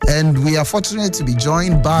And we are fortunate to be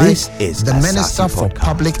joined by the Minister for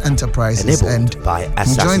Public Enterprises, and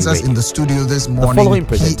he joins us in the studio this morning. The following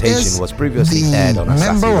presentation was previously aired on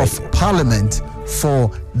Asaase Member of Radio. Parliament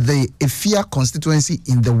for the Efia constituency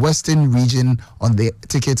in the Western region on the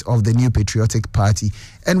ticket of the New Patriotic Party.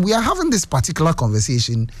 And we are having this particular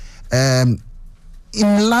conversation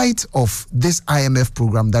in light of this IMF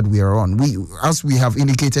program that we are on. As we have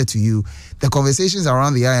indicated to you, the conversations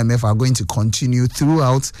around the IMF are going to continue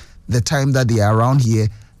throughout the time that they are around here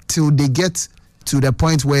till they get to the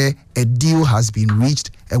point where a deal has been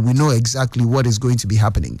reached and we know exactly what is going to be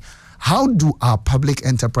happening. How do our public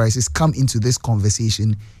enterprises come into this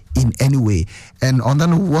conversation in any way? And on that,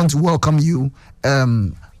 we want to welcome you,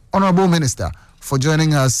 Honorable Minister, for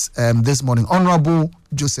joining us this morning. Honorable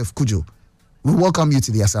Joseph Kudjo, we welcome you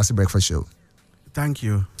to the Asaase Breakfast Show. Thank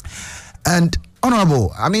you. And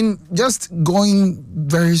Honorable, just going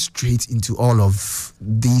very straight into all of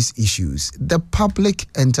these issues, the public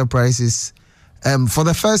enterprises, for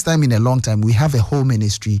the first time in a long time, we have a whole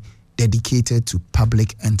ministry dedicated to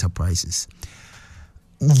public enterprises.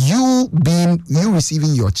 You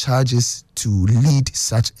receiving your charges to lead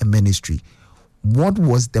such a ministry, what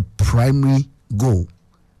was the primary goal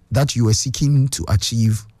that you were seeking to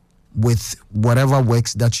achieve with whatever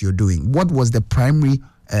works that you're doing? What was the primary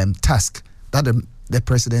task that the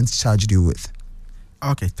president charged you with?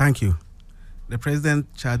 Okay, thank you. The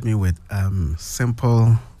president charged me with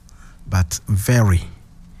simple but very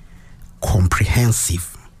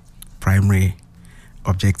comprehensive primary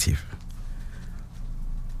objective.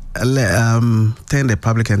 Turn the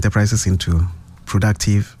public enterprises into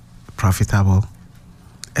productive, profitable,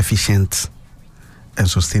 efficient, and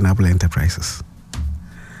sustainable enterprises.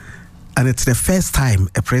 And it's the first time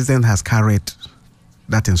a president has carried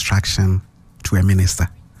that instruction to a minister.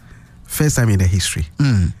 First time in the history.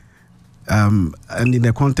 And in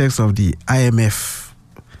the context of the IMF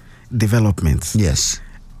developments, yes,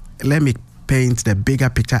 let me paint the bigger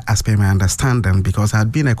picture as per my understanding, because I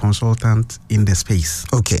had been a consultant in the space.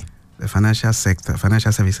 Okay. The financial sector,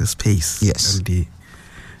 financial services space. Yes. And the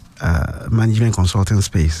management consulting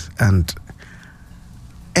space. And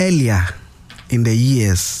earlier in the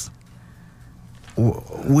years,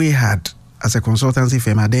 we had, as a consultancy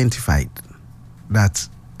firm, identified that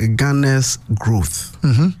Ghana's growth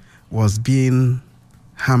was being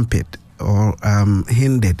hampered or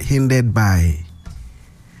hindered by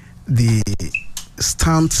the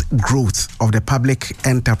stunt growth of the public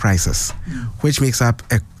enterprises, which makes up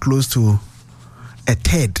close to a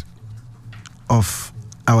third of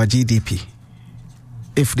our GDP.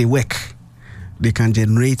 If they work, they can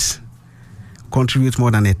contribute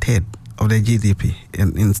more than a third of the GDP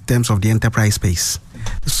in terms of the enterprise space.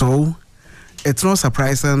 So it's not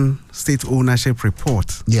surprising state ownership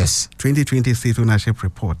report. Yes. 2020 state ownership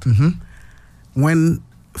report. When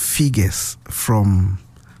figures from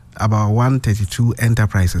about 132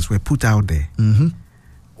 enterprises were put out there,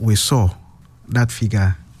 we saw that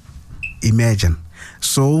figure emerging.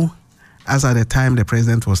 So as at the time the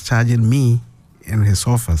president was charging me in his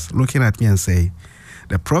office, looking at me and saying,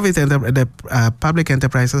 the public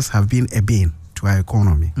enterprises have been a bane to our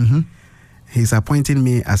economy. He's appointing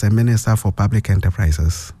me as a minister for public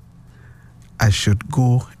enterprises. I should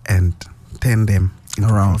go and turn them into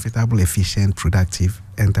profitable, efficient, productive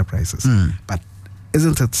enterprises. But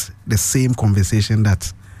isn't it the same conversation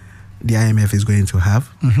that the IMF is going to have?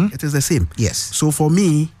 It is the same. Yes. So for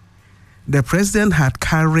me, the president had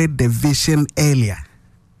carried the vision earlier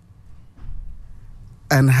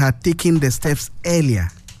and had taken the steps earlier,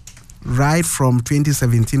 right from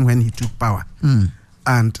 2017 when he took power,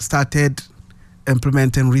 and started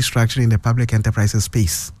implementing restructuring the public enterprises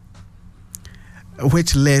space,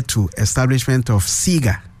 which led to establishment of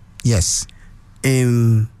SIGA. Yes.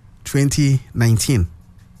 In 2019,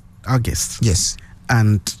 August. Yes.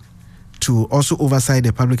 And to also oversight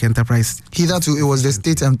the public enterprise. Hitherto, it was the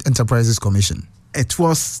State Enterprises Commission. It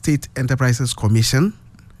was State Enterprises Commission,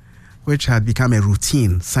 which had become a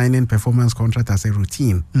routine, signing performance contract as a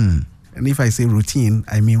routine. And if I say routine,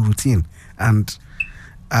 I mean routine. And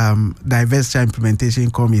Divestiture Implementation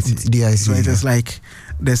Committee. DIC, so it is like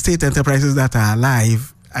the state enterprises that are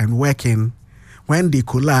alive and working. When they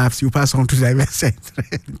collapse, you pass on to the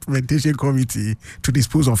Divestiture Implementation Committee to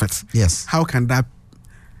dispose of it. Yes. How can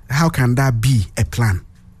that be a plan?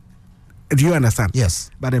 Do you understand? Yes.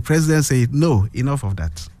 But the president said, no, enough of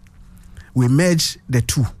that. We merge the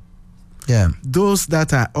two. Yeah. Those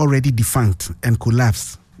that are already defunct and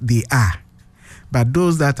collapsed, they are. But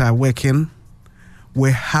those that are working,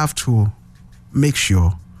 we have to make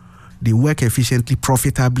sure they work efficiently,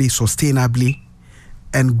 profitably, sustainably,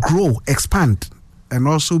 and grow, expand and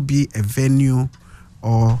also be a venue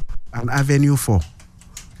or an avenue for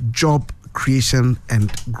job creation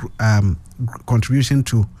and contribution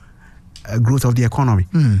to growth of the economy.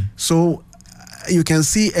 So you can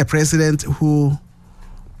see a president who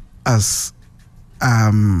has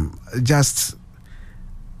just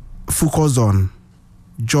focused on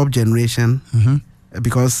job generation,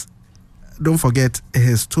 because don't forget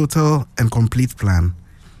his total and complete plan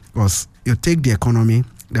was you take the economy,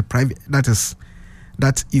 the private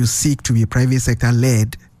that you seek to be private sector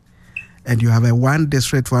led, and you have a one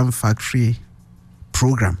district, one factory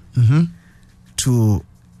program to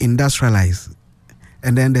industrialize.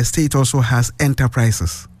 And then the state also has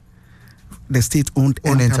enterprises, the state-owned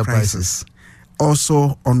enterprises.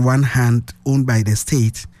 Also, on one hand, owned by the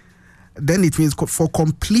state. Then it means for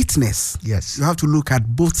completeness, yes, you have to look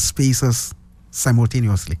at both spaces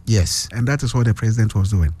simultaneously. Yes. And that is what the president was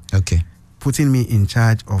doing. Okay. Putting me in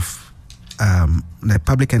charge of the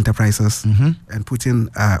public enterprises and putting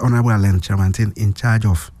Honorable Alan Chairman in charge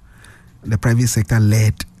of the private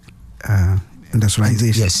sector-led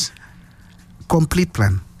industrialization. Yes. Complete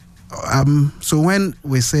plan. So when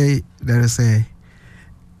we say there is a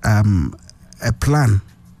plan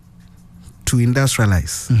to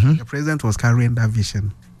industrialize, the president was carrying that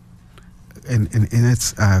vision in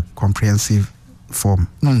its comprehensive form.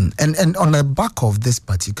 And on the back of this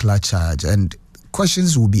particular charge, and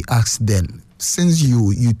questions will be asked then, since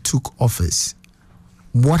you took office,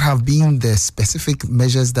 what have been the specific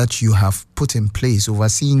measures that you have put in place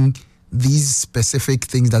overseeing these specific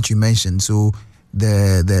things that you mentioned? So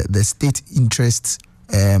the state interest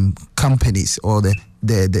companies or the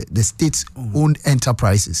state-owned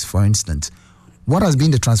enterprises, for instance. What has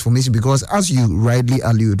been the transformation? Because as you rightly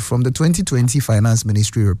allude, from the 2020 Finance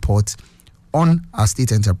Ministry report on our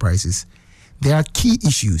state enterprises, there are key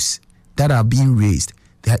issues that are being raised.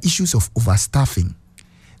 There are issues of overstaffing.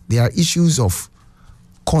 There are issues of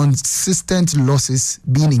consistent losses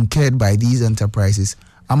being incurred by these enterprises,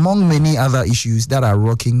 among many other issues that are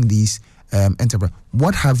rocking these enterprises.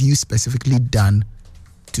 What have you specifically done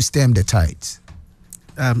to stem the tides?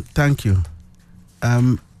 Thank you.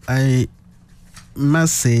 I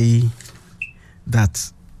must say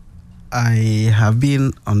that I have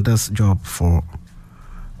been on this job for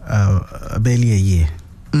barely a year.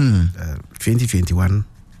 2021,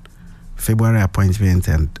 February appointment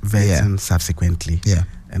and vetting subsequently,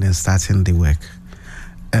 and then starting the work.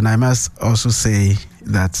 And I must also say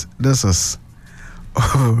that this is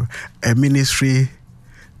a ministry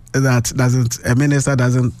that doesn't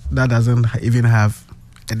even have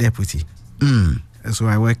a deputy. So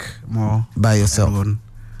I work more by yourself alone,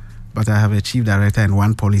 but I have a chief director and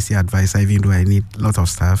one policy advisor, even though I need a lot of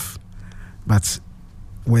staff. But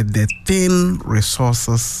with the thin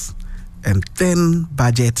resources and thin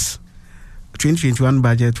budget, 2021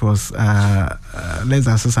 budget was less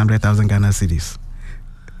than 600,000 Ghana cedis.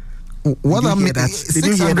 What I mean,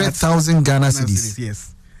 600,000 Ghana cedis.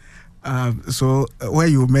 Yes. So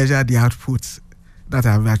when you measure the output that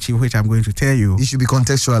I've achieved, which I'm going to tell you, it should be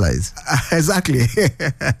contextualized. Exactly.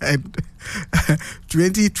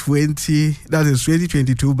 2020, that is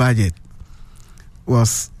 2022 budget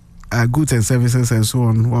was goods and services and so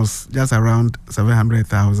on was just around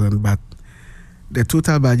 700,000, but the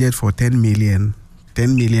total budget for 10 million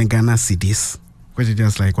Ghana cedis, which is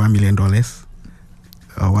just like $1 million or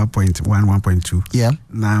 1.1, 1.2. Yeah.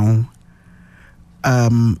 Now,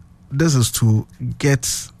 this is to get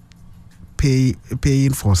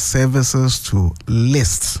paying for services to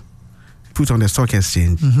list, put on the stock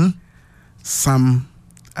exchange, some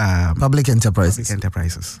public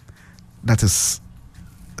enterprises. That is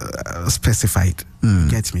specified.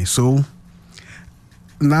 Get me? So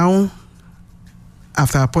now,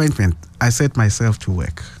 after appointment, I set myself to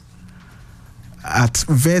work at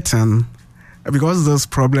vetting, because this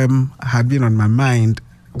problem had been on my mind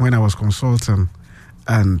when I was consulting,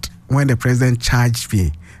 and when the president charged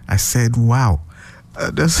me, I said, wow,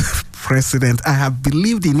 this president, I have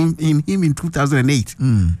believed in him in 2008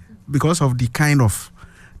 because of the kind of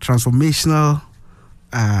transformational,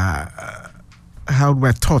 how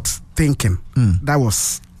we're taught thinking that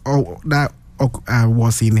was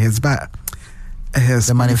in his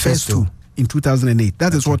manifesto in 2008.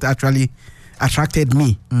 That is what actually attracted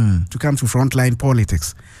me to come to frontline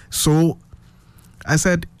politics. So I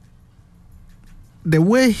said, the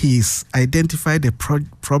way he's identified the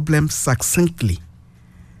problem succinctly,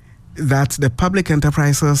 that the public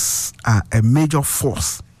enterprises are a major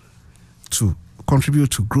force to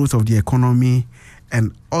contribute to growth of the economy,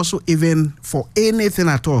 and also even for anything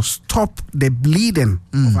at all, stop the bleeding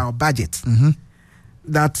of our budget.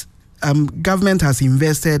 That government has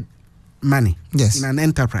invested money in an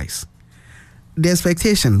enterprise, the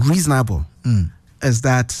expectation, reasonable, is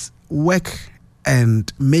that work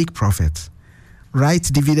and make profit, write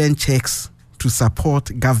dividend checks to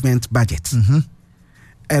support government budget,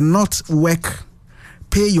 and not work,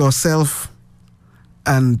 pay yourself,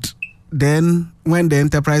 and then when the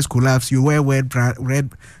enterprise collapses, you wear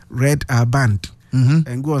red band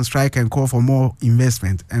and go on strike and call for more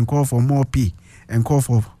investment and call for more pay and call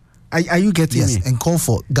for. Are you getting me? And call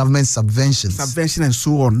for government subvention and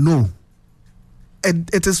so on. No,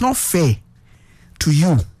 it is not fair to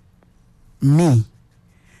you, me,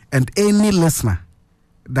 and any listener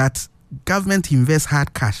that government invests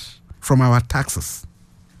hard cash from our taxes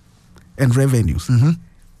and revenues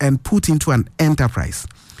and put into an enterprise,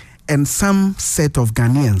 and some set of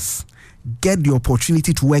Ghanaians get the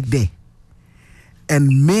opportunity to work there,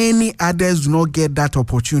 and many others do not get that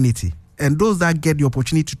opportunity. And those that get the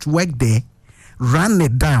opportunity to work there run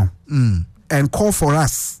it down and call for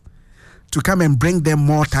us to come and bring them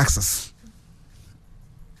more taxes.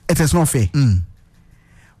 It is not fair.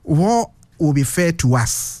 What will be fair to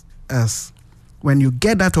us is when you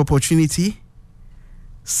get that opportunity,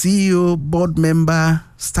 CEO, board member,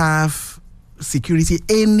 staff, security,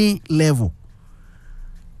 any level,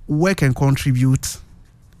 work and contribute,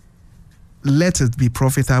 let it be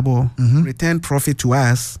profitable, return profit to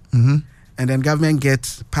us, and then government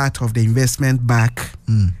gets part of the investment back,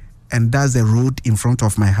 and that's the road in front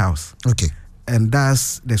of my house. Okay. And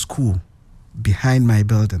that's the school behind my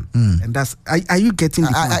building. And that's, are you getting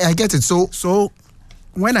the point? I get it. So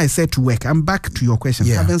when I said to work, I'm back to your question.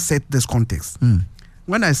 I haven't set this context.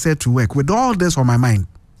 When I said to work, with all this on my mind,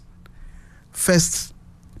 first,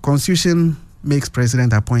 Constitution makes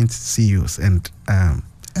president appoint CEOs and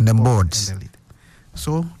then boards. And the lead.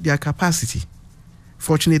 So their capacity.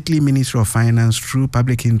 Fortunately, Ministry of Finance through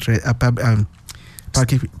public investment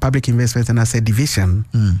and asset division,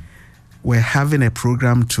 we're having a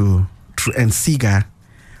program and SIGA,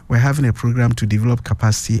 we're having a program to develop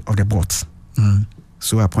capacity of the boards.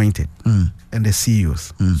 So appointed, and the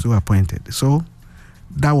CEOs, so appointed. So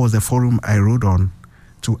that was the forum I wrote on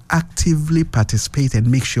to actively participate and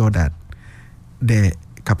make sure that the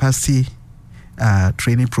capacity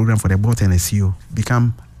training program for the board and the CEO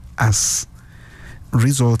become as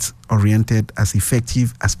result-oriented, as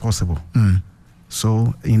effective as possible.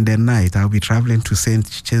 So in the night, I'll be traveling to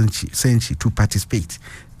Senchi to participate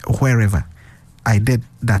wherever. I did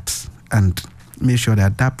that and made sure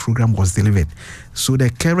that that program was delivered. So the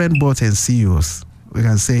current board and CEOs, we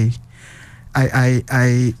can say,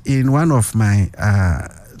 I in one of my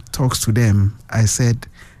talks to them, I said,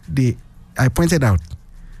 I pointed out,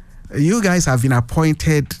 you guys have been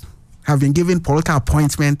appointed, have been given political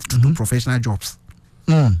appointment to do professional jobs.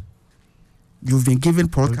 You've been given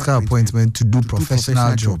political appointment to do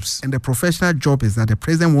professional jobs. And the professional job is that the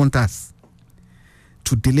president wants us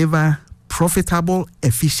to deliver profitable,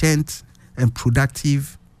 efficient, and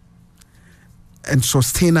productive and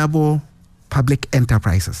sustainable public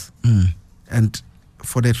enterprises. And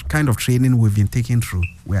for the kind of training we've been taking through,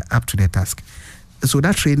 we're up to the task. So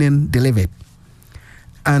that training delivered.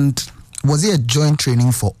 And was it a joint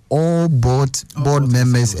training for all board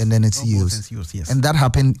members and then its CEOs? Yes. And that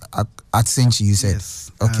happened at Senchi, you said?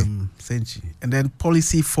 Yes. Okay. Senchi. And then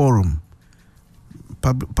policy forum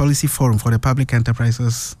for the public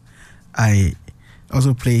enterprises. I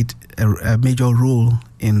also played a major role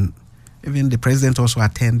in, even the president also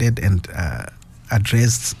attended and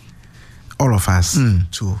addressed all of us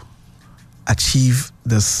to achieve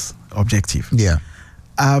this objective. Yeah.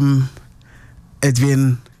 It's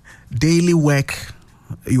been daily work.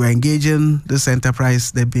 You are engaging this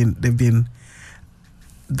enterprise. They've been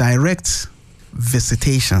direct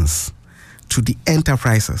visitations to the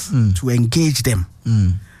enterprises to engage them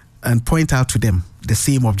and point out to them the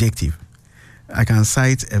same objective. I can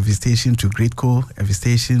cite a visitation to Greatco, a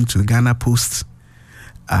visitation to Ghana Post,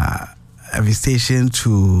 a visitation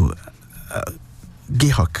to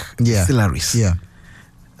Gihok Distilleries. Yeah.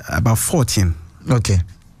 About 14. Okay.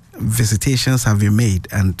 Visitations have been made,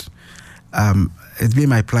 and it's been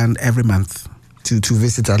my plan every month to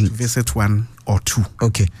visit one or two.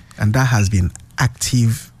 Okay. And that has been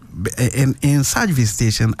active. In such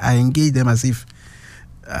visitation, I engage them as if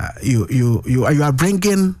you are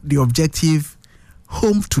bringing the objective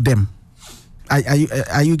home to them.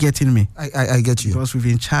 Are you getting me? I get you. Because we've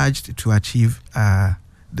been charged to achieve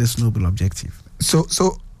this noble objective. So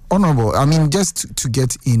Honorable, I mean, just to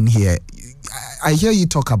get in here, I hear you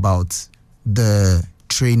talk about the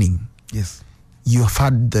training. Yes. You have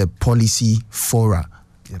had the policy fora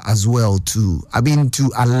as well to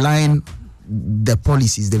align the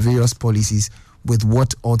policies, the various policies with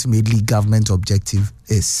what ultimately government objective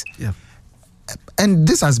is. Yeah. And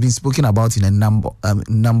this has been spoken about in a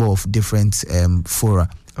number of different fora.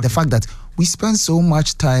 Okay. The fact that we spend so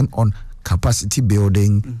much time on capacity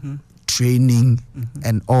building, training,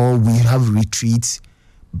 and all. We have retreats,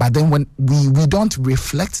 but then when we don't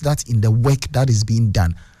reflect that in the work that is being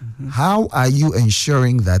done. How are you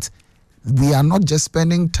ensuring that we are not just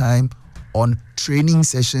spending time on training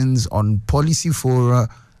sessions, on policy fora,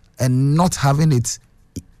 and not having it,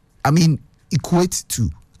 equate to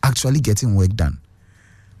actually getting work done?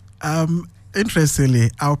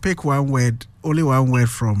 Interestingly, I'll pick only one word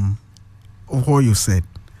from what you said: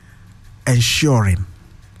 ensuring.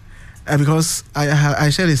 Because I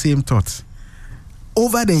share the same thought.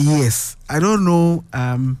 Over the years, I don't know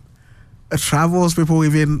travels people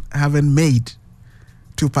even haven't made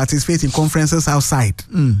to participate in conferences outside.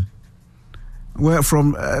 Where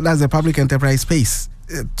from that's the public enterprise space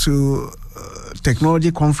to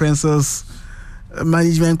technology conferences,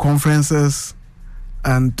 management conferences,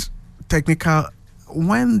 and technical.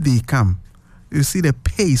 When they come, you see the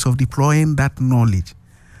pace of deploying that knowledge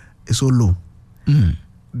is so low.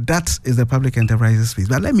 That is the public enterprise space.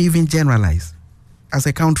 But let me even generalize. As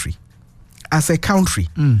a country,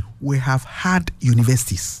 we have had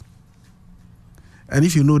universities. And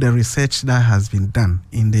if you know the research that has been done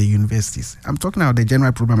in the universities, I'm talking about the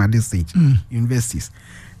general program at this stage, universities,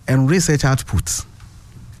 and research outputs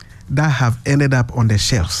that have ended up on the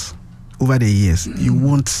shelves over the years, you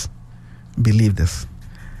won't believe this.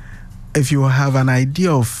 If you have an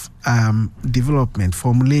idea of development,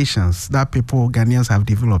 formulations that Ghanaians have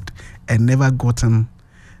developed and never gotten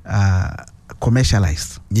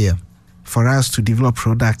commercialized. Yeah. For us to develop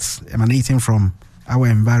products emanating from our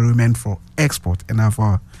environment for export and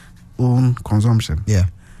our own consumption. Yeah.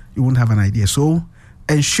 You won't have an idea. So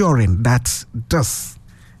ensuring that does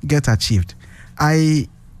get achieved. I,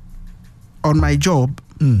 on my job,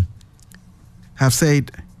 have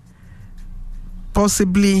said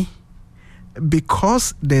possibly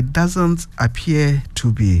because there doesn't appear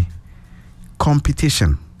to be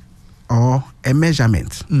competition or a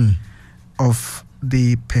measurement of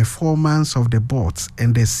the performance of the boards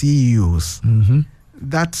and the CEOs,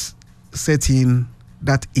 that setting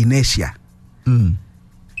that inertia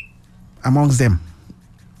amongst them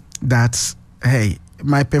that, hey,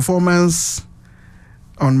 my performance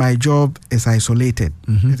on my job is isolated.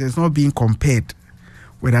 It is not being compared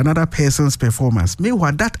with another person's performance.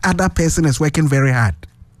 Meanwhile, that other person is working very hard.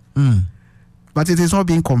 But it is not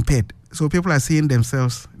being compared. So people are seeing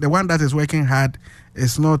themselves. The one that is working hard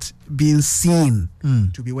is not being seen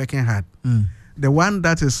to be working hard. The one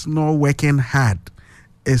that is not working hard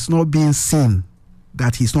is not being seen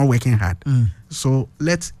that he's not working hard. So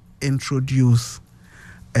let's introduce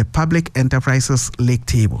a public enterprises league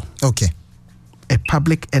table. Okay. A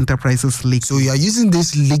public enterprises league. So you are using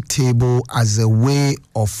this league table as a way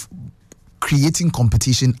of creating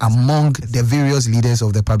competition among the various leaders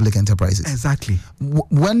of the public enterprises. Exactly.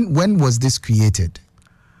 When was this created?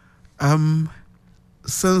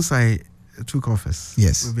 Since I took office,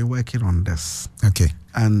 yes, we've been working on this. Okay.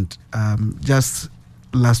 And just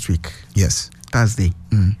last week, yes, Thursday,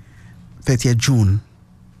 30th June,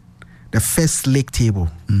 the first league table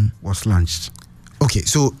was launched. Okay,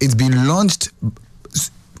 so it's been launched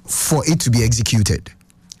for it to be executed?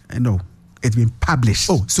 No, it's been published.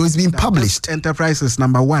 Oh, so it's been published. This enterprise is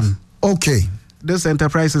number 1. Okay. This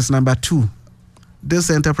enterprise is number 2.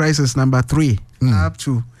 This enterprise is number 3. Up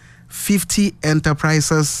to 50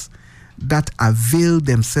 enterprises that avail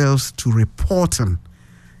themselves to reporting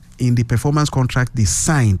in the performance contract they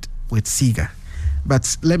signed with SIGA.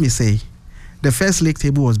 But let me say, the first league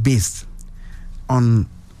table was based on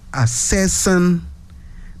assessing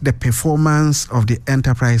the performance of the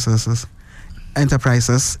enterprises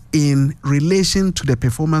in relation to the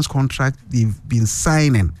performance contract they've been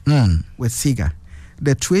signing with SIGA.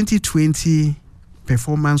 The 2020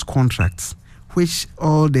 performance contracts, which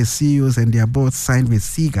all the CEOs and their boards signed with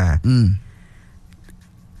SIGA,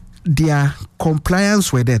 their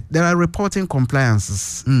compliance with it, there are reporting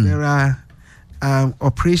compliances, there are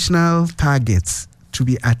operational targets to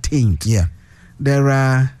be attained. Yeah. There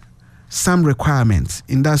are some requirements,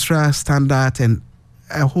 industrial standard, and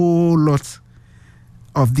a whole lot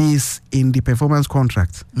of these in the performance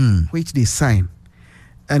contract, which they sign,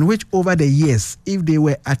 and which over the years, if they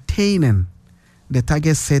were attaining the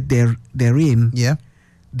target set therein,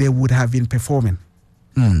 they would have been performing.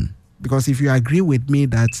 Because if you agree with me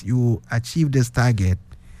that you achieve this target,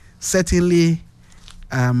 certainly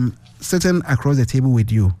sitting across the table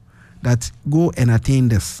with you, that go and attain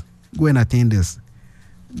this,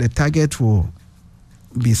 the target will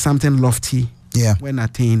be something lofty Yeah. When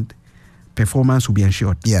attained, performance will be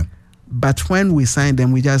ensured. Yeah. But when we signed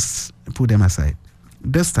them, we just put them aside.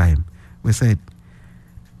 This time, we said,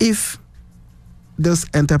 if this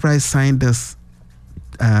enterprise signed this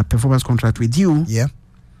performance contract with you, yeah,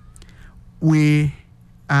 we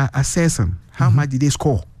are assessing how much did they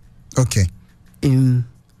score. Okay. In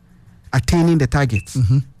attaining the targets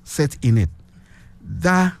set in it.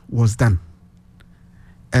 That was done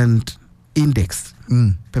and indexed,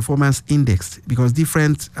 performance indexed, because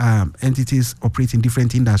different entities operate in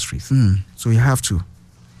different industries. So you have to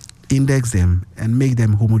index them and make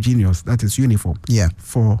them homogeneous, that is uniform. Yeah.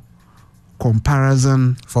 For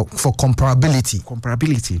comparison. For comparability.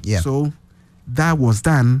 Comparability. Yeah. So that was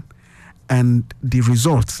done and the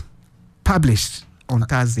results published on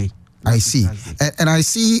Thursday. I see. And I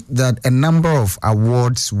see that a number of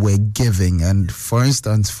awards were given. And for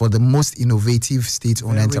instance, for the most innovative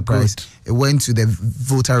state-owned enterprise, it went to the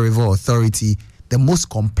Volta River Authority. The most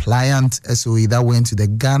compliant SOE, that went to the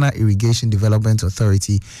Ghana Irrigation Development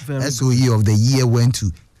Authority. SOE of the year went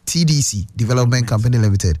to TDC, Development Company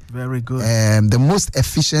Limited. Very good. The most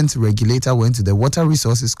efficient regulator went to the Water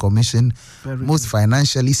Resources Commission. Most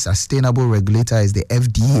financially sustainable regulator is the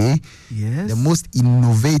FDA. Yes. The most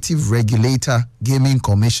innovative regulator, Gaming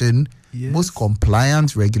Commission. Yes. Most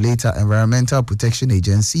compliant regulator, Environmental Protection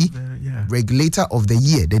Agency. Regulator of the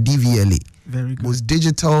year, the DVLA. Very good. Most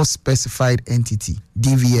digital specified entity,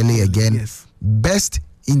 DVLA again. Yes. Best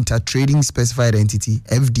inter-trading specified entity,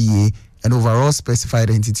 FDA. And overall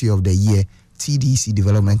specified entity of the year, TDC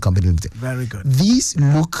Development Company Limited. Very good. These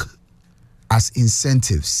look as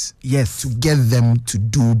incentives, yes, to get them to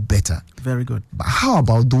do better. Very good. But how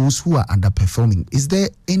about those who are underperforming? Is there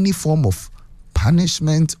any form of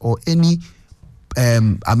punishment or any,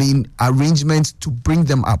 arrangement to bring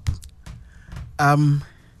them up? On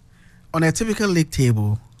a typical league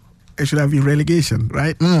table, it should have been relegation,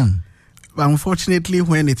 right? But unfortunately,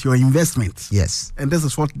 when it's your investment, yes, and this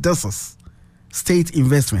is what this is, state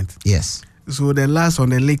investment, yes. So the last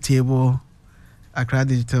on the league table, Accra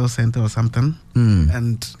Digital Center or something,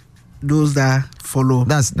 and those that follow,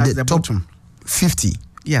 that's the top bottom 50,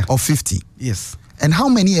 or 50, yes. And how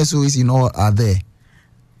many SOEs in all are there?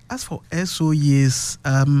 As for SOEs,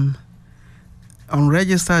 on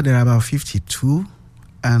register there are about 52,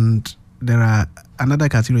 and there are another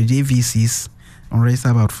category, JVCs. On register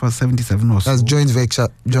about 477 or so. That's joint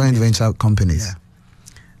venture companies.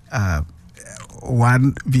 Yeah.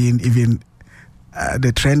 One being even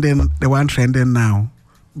the one trending now,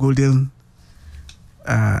 Golden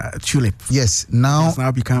Tulip. Yes,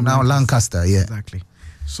 now become Lancaster. Yeah, exactly.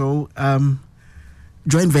 So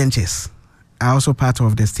joint ventures are also part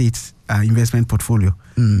of the state investment portfolio,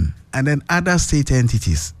 and then other state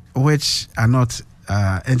entities which are not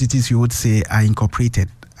entities you would say are incorporated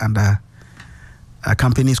under a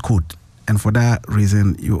company's code, and for that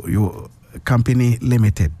reason, your company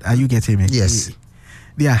limited. Are you getting me? Yes.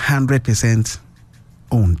 They are 100%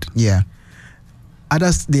 owned. Yeah.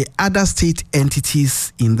 The other state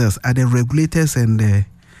entities in this are the regulators and the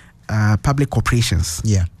public corporations.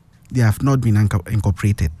 Yeah. They have not been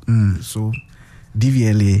incorporated. So,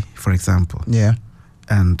 DVLA, for example. Yeah.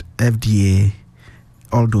 And FDA,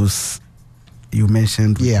 all those you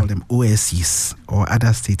mentioned, we call them OSCs or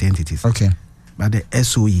other state entities. Okay. But the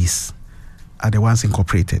SOEs are the ones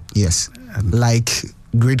incorporated. Yes. Like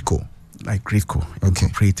Gridco.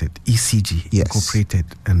 Incorporated. ECG, incorporated.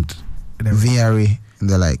 And VRA and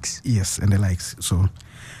the likes. Yes, and the likes. So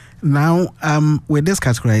now, with this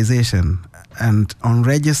categorization and on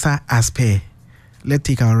register as per, let's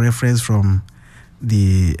take our reference from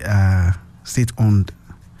the state-owned,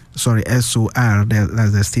 SOR,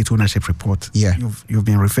 that's the state ownership report. Yeah. You've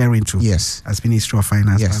been referring to. Yes. As Ministry of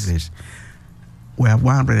Finance published. We have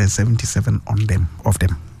 177 of them.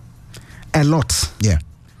 A lot. Yeah.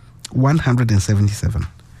 177.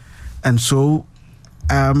 And so,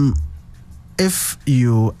 if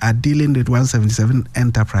you are dealing with 177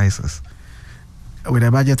 enterprises with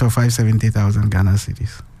a budget of 570,000 Ghana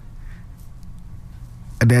cedis,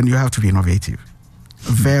 then you have to be innovative.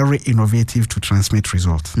 Very innovative to transmit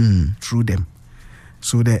results through them.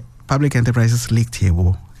 So the Public Enterprises League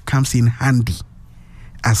Table comes in handy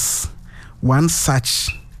as one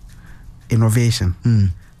such innovation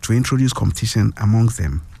to introduce competition amongst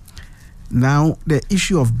them. Now, the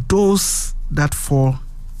issue of those that fall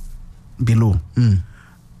below,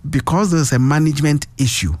 because there's a management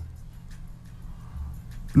issue,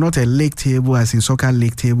 not a league table as in soccer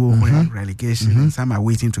league table where relegation and some are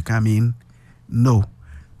waiting to come in. No,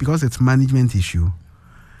 because it's management issue.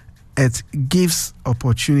 It gives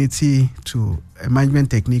opportunity to a management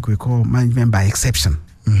technique we call management by exception.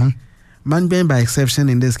 Management by exception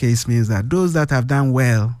in this case means that those that have done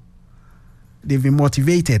well, they've been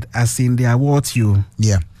motivated, as in they award you,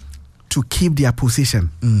 to keep their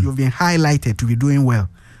position. You've been highlighted to be doing well.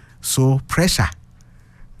 So pressure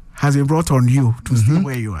has been brought on you to stay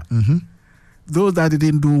where you are. Those that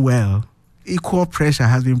didn't do well, equal pressure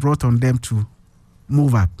has been brought on them to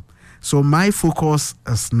move up. So my focus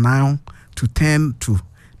is now to turn to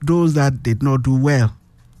those that did not do well.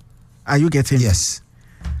 Are you getting me? Yes.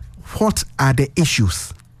 What are the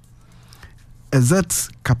issues? Is it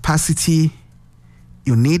capacity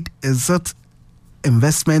you need? Is it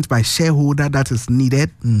investment by shareholder that is needed?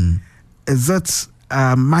 Is it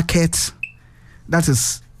market that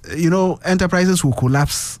is, enterprises will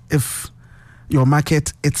collapse if your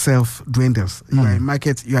market itself dwindles. You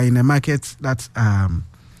are in a market that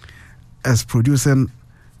is producing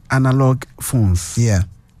analog phones.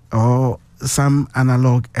 Or some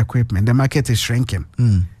analog equipment. The market is shrinking.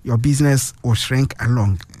 Your business will shrink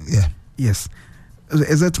along. Yes.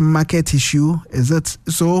 Is it market issue? Is it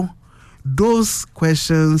so? Those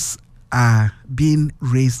questions are being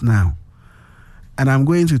raised now, and I'm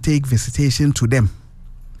going to take visitation to them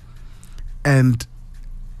and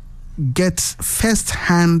get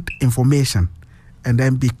first-hand information, and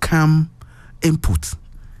then become input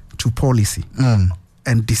to policy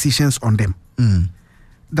and decisions on them.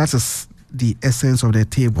 That is the essence of the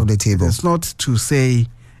table. It's not to say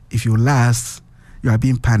if you last, you are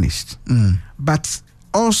being punished. But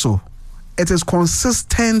also, it is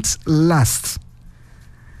consistent last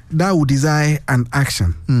that would desire an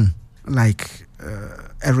action, like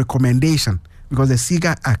a recommendation, because the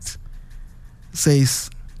SIGA Act says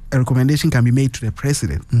a recommendation can be made to the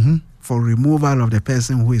president for removal of the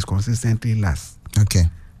person who is consistently last.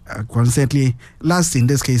 Consistently last in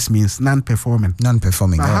this case means non-performing.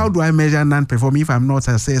 But how do I measure non-performing if I'm not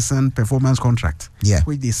assessing performance contract,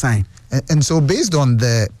 which they sign? And so based on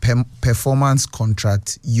the performance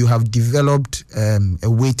contract, you have developed a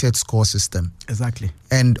weighted score system. Exactly.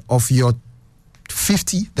 And of your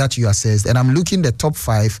 50 that you assessed, and I'm looking the top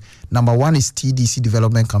 5, number 1 is TDC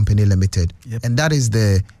Development Company Limited. Yep. And that is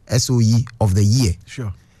the SOE of the year.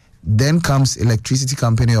 Sure. Then comes Electricity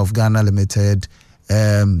Company of Ghana Limited.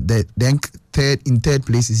 Then in third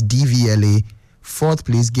place is DVLA. 4th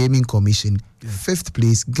place, Gaming Commission. 5th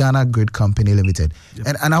place, Ghana Grid Company Limited.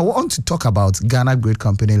 Yep. And I want to talk about Ghana Grid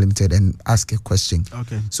Company Limited and ask a question.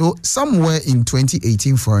 So somewhere in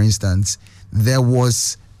 2018, for instance, there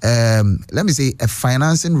was, let me say, a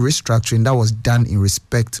financing restructuring that was done in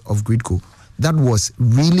respect of Gridco that was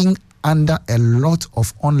reeling under a lot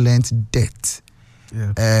of unlent debt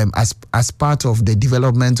as part of the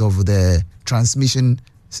development of the transmission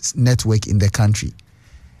network in the country.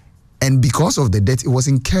 And because of the debt, it was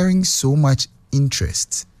incurring so much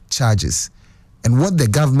interest charges. And what the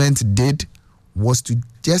government did was to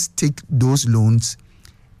just take those loans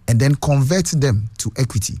and then convert them to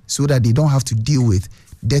equity so that they don't have to deal with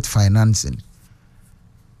debt financing.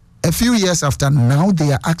 A few years after, now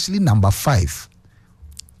they are actually number 5,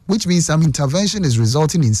 which means some intervention is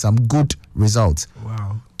resulting in some good results.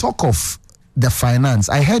 Wow. Talk of the finance.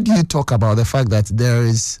 I heard you talk about the fact that there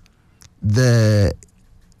is the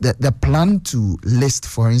plan to list,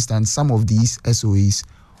 for instance, some of these SOEs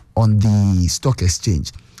on the stock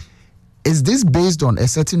exchange. Is this based on a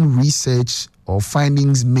certain research or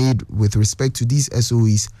findings made with respect to these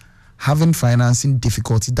SOEs having financing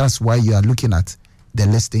difficulty? That's why you are looking at the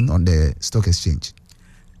listing on the stock exchange.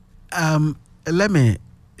 Let me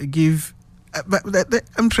give.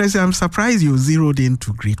 I'm surprised you zeroed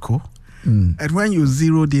into Gridco. And when you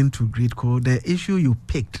zeroed into Gridco, the issue you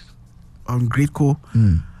picked on Gridco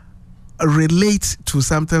relates to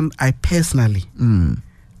something I personally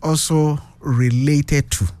also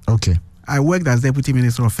related to. Okay. I worked as Deputy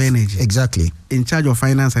Minister of Energy. Exactly. In charge of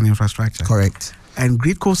finance and infrastructure. Correct. And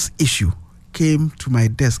Gridco's issue came to my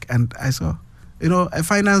desk, and I saw, a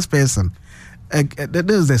finance person. There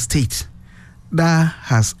is a state that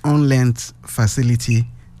has unlent facility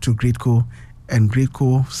to Gridco, and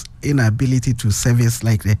Gridco's inability to service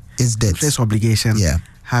like the interest obligation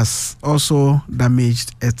has also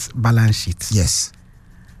damaged its balance sheet. Yes.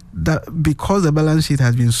 Because the balance sheet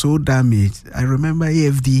has been so damaged, I remember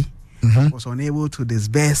AFD was unable to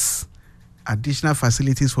disburse additional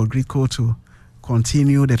facilities for Gridco to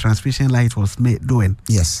continue the transmission line it was doing.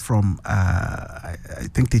 Yes. From, I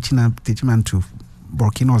think, Techiman to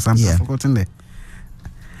Burkina or something. I've forgotten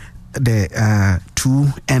the two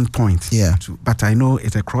endpoints. Yeah. But I know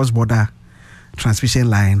it's a cross-border transmission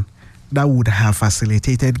line that would have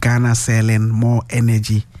facilitated Ghana selling more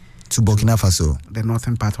energy to Burkina Faso, the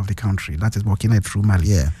northern part of the country. That is Burkina through Mali.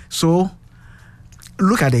 Yeah. So,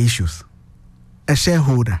 look at the issues. a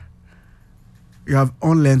shareholder. You have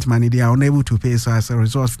unlent money, they are unable to pay. So as a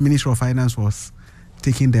result, Ministry of Finance was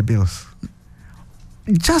taking the bills.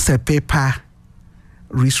 Just a paper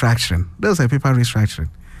restructuring. There's a paper restructuring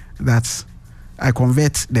that I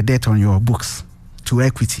convert the debt on your books to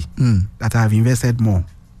equity that I have invested more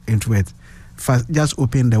into it. First, just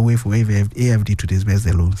open the way for AFD to disburse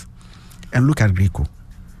the loans. And look at Greco,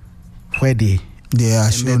 where they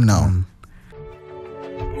are shown now.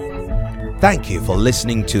 Thank you for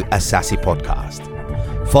listening to Asaase Podcast.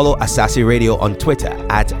 Follow Asaase Radio on Twitter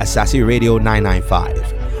at Asaase Radio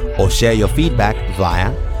 995 or share your feedback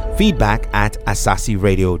via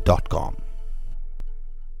feedback@asaaseradio.com.